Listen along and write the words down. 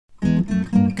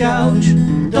couch.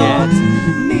 Get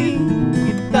me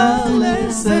guitar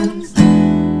lessons.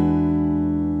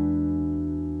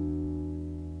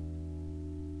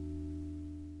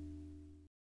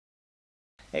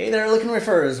 Hey there,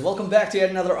 LickNRiffers! Welcome back to yet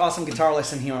another awesome guitar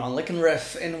lesson here on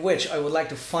LickNRiff, in which I would like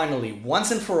to finally, once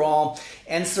and for all,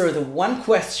 answer the one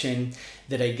question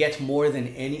that I get more than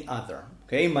any other.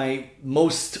 Okay, my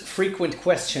most frequent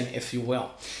question, if you will.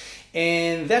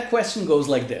 And that question goes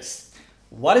like this.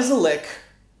 What is a lick?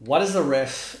 What is a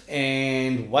riff?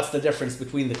 And what's the difference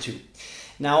between the two?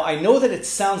 Now, I know that it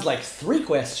sounds like three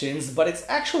questions, but it's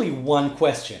actually one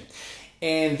question.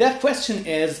 And that question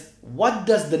is, what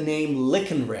does the name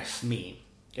LickNRiff mean?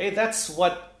 Okay, that's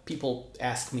what people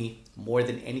ask me more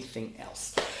than anything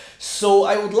else. So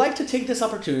I would like to take this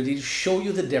opportunity to show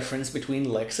you the difference between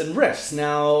licks and riffs.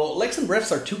 Now, licks and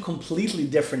riffs are two completely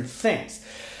different things,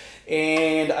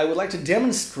 and I would like to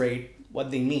demonstrate what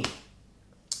they mean.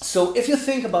 So if you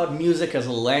think about music as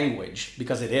a language,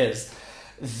 because it is,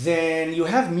 then you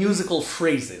have musical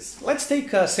phrases. Let's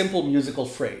take a simple musical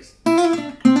phrase.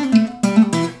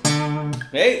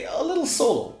 Okay, a little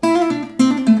solo.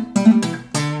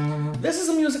 This is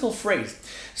a musical phrase.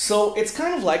 So it's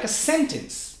kind of like a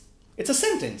sentence. It's a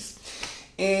sentence.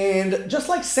 And just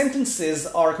like sentences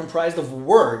are comprised of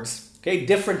words, okay,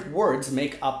 different words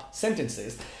make up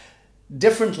sentences.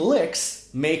 Different licks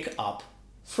make up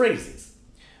phrases.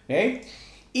 Okay?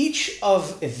 Each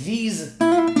of these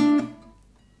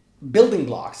building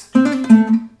blocks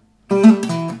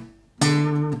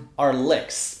are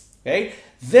licks. Okay?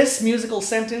 This musical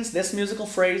sentence, this musical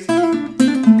phrase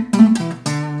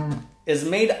is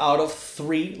made out of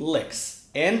three licks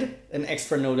and an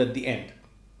extra note at the end.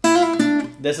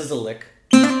 This is a lick,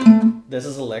 this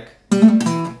is a lick,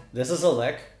 this is a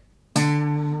lick,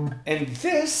 and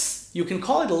this, you can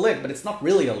call it a lick, but it's not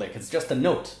really a lick, it's just a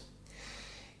note.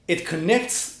 It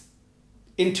connects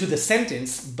into the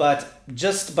sentence, but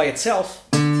just by itself,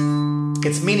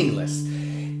 it's meaningless.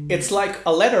 It's like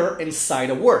a letter inside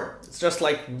a word. It's just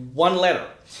like one letter.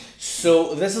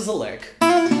 So this is a lick,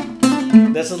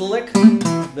 this is a lick,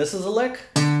 this is a lick,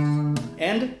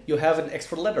 and you have an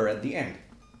extra letter at the end.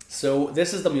 So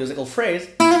this is the musical phrase,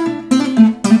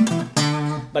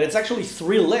 but it's actually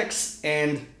three licks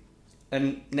and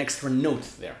an extra note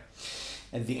there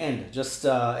at the end, just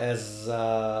as,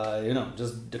 you know,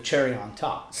 just the cherry on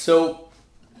top. So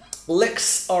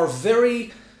licks are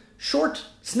very short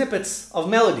snippets of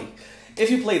melody. If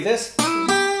you play this,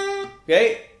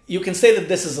 okay, you can say that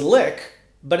this is a lick,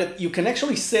 but you can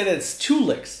actually say that it's two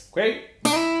licks, okay?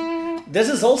 This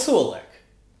is also a lick.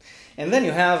 And then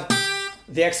you have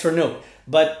the extra note,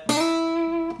 but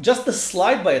just the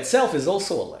slide by itself is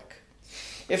also a lick.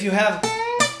 If you have,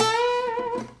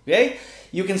 okay,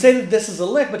 you can say that this is a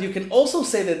lick, but you can also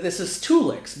say that this is two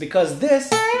licks, because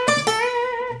this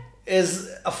is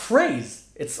a phrase.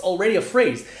 It's already a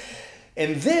phrase.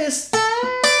 And this,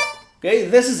 okay,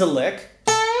 this is a lick,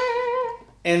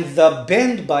 and the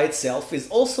bend by itself is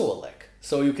also a lick.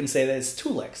 So you can say that it's two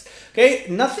licks. Okay,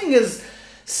 nothing is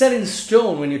set in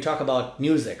stone when you talk about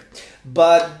music,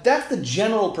 but that's the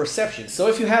general perception. So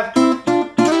if you have,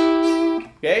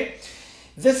 okay,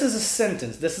 this is a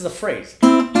sentence, this is a phrase.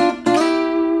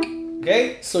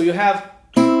 Okay, so you have,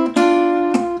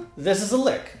 this is a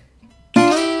lick,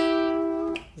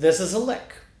 this is a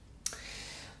lick.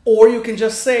 Or you can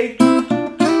just say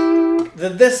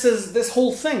that this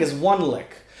whole thing is one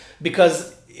lick,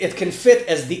 because it can fit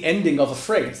as the ending of a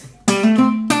phrase.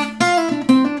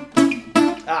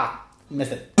 Ah,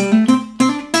 missed it.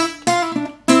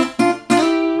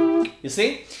 You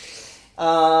see?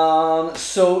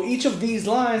 So each of these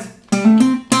lines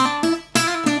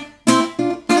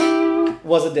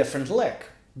was a different lick,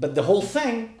 but the whole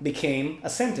thing became a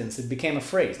sentence, it became a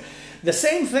phrase. The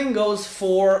same thing goes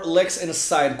for licks and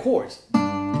side chords.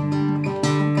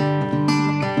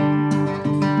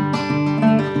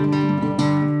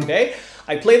 Okay,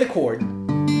 I play the chord,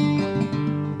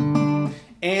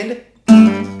 and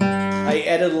I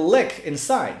added a lick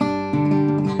inside.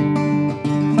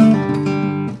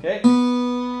 Okay,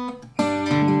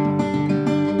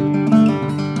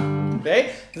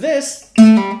 okay, this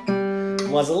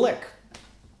was a lick.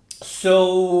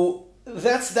 So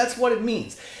that's what it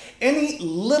means. Any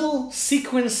little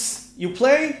sequence you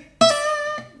play,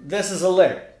 this is a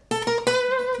lick.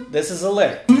 This is a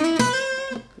lick.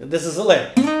 This is a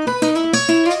lick.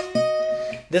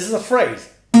 This is a phrase.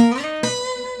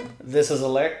 This is a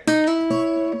lick.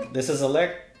 This is a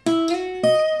lick.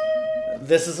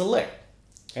 This is a lick.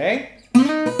 Okay?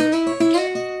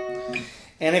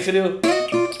 And if you do,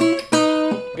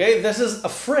 okay, this is a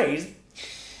phrase,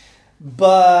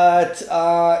 but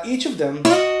each of them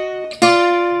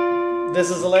this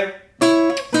is a lick,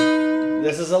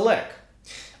 this is a lick.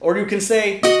 Or you can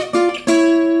say,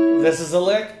 this is a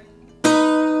lick,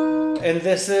 and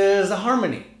this is a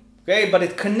harmony. Okay, but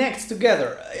it connects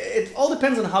together. It all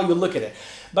depends on how you look at it.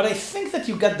 But I think that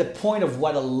you got the point of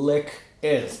what a lick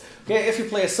is. Okay, if you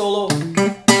play a solo,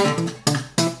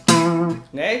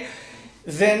 okay,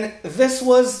 then this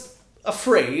was a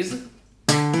phrase.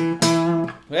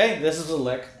 Okay, this is a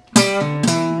lick.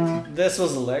 This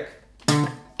was a lick.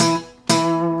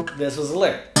 This was a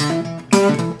lick.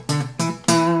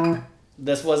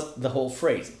 This was the whole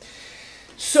phrase.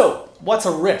 So, what's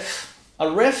a riff? A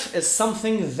riff is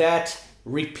something that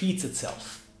repeats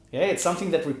itself. Okay? It's something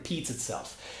that repeats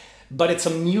itself. But it's a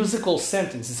musical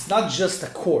sentence. It's not just a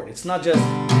chord. It's not just...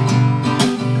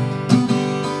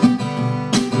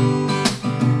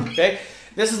 Okay?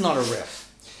 This is not a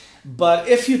riff. But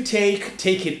if you take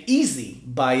It Easy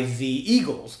by the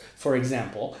Eagles, for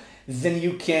example, then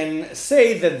you can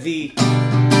say that the...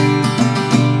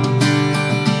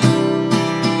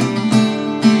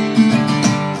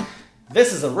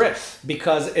 This is a riff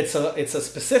because it's a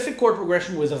specific chord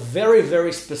progression with a very,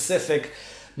 very specific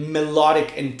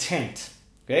melodic intent.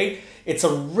 Okay? It's a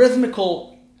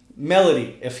rhythmical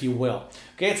melody, if you will.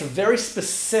 Okay? It's a very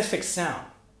specific sound.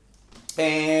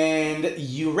 And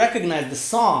you recognize the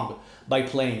song by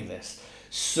playing this.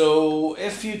 So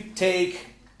if you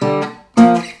take... Okay?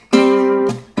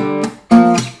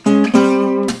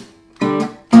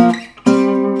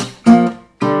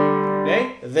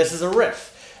 This is a riff.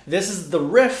 This is the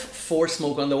riff for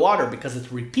Smoke on the Water because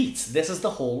it repeats. This is the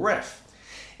whole riff.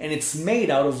 And it's made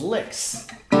out of licks.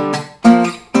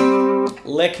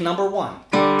 Lick number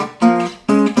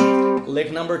 1.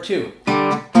 Lick number 2.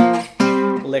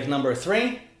 Lick number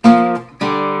 3.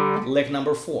 Lick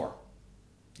number 4.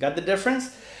 Got the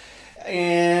difference?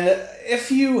 And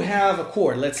if you have a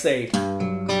chord, let's say...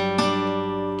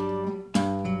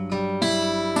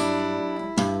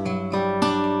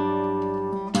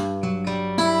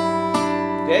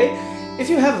 Okay? If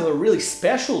you have a really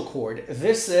special chord,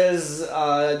 this is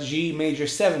a G major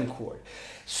 7 chord.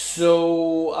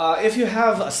 So if you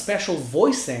have a special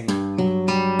voicing,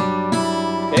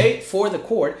 okay, for the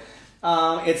chord,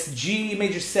 it's G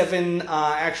major 7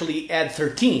 actually add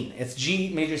 13. It's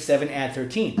G major 7 add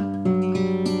 13.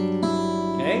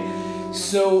 Okay?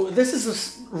 So this is a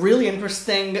really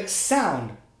interesting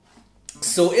sound.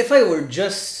 So if I were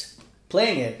just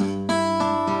playing it,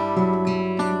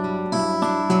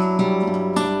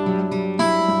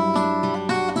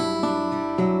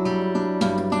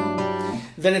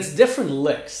 then it's different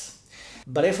licks.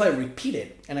 But if I repeat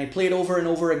it and I play it over and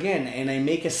over again and I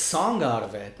make a song out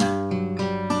of it,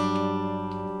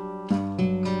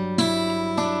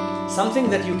 something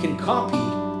that you can copy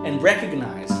and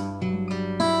recognize,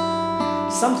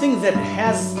 something that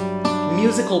has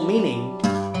musical meaning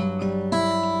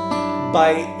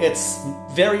by its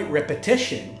very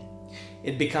repetition,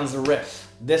 it becomes a riff.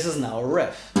 This is now a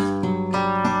riff.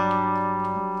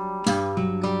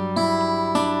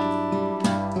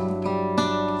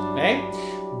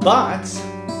 But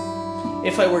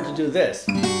if I were to do this,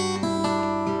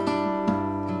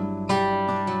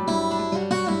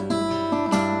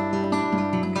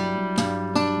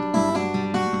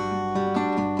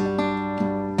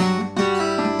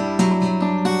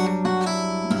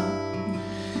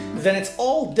 then it's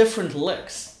all different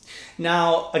licks.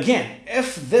 Now, again,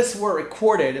 if this were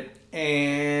recorded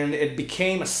and it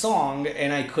became a song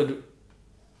and I could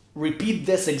repeat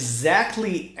this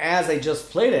exactly as I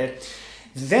just played it,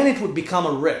 then it would become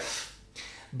a riff.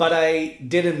 But I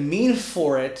didn't mean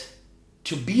for it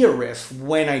to be a riff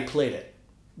when I played it.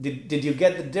 Did you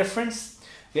get the difference?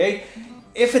 Okay?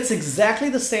 If it's exactly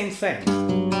the same thing.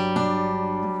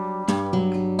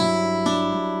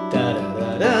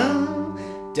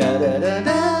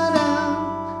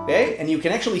 Okay? And you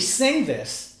can actually sing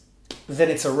this, then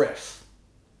it's a riff.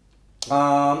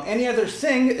 Any other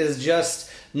thing is just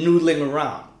noodling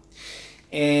around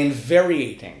and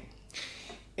variating.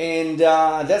 And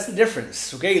that's the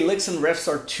difference, okay? Licks and riffs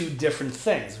are two different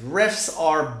things. Riffs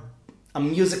are a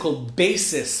musical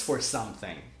basis for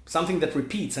something that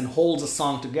repeats and holds a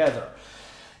song together.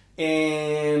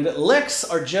 And licks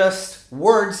are just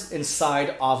words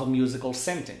inside of a musical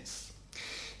sentence.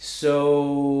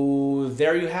 So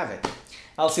there you have it.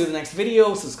 I'll see you in the next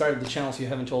video. Subscribe to the channel if you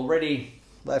haven't already.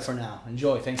 Bye for now.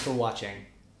 Enjoy. Thanks for watching.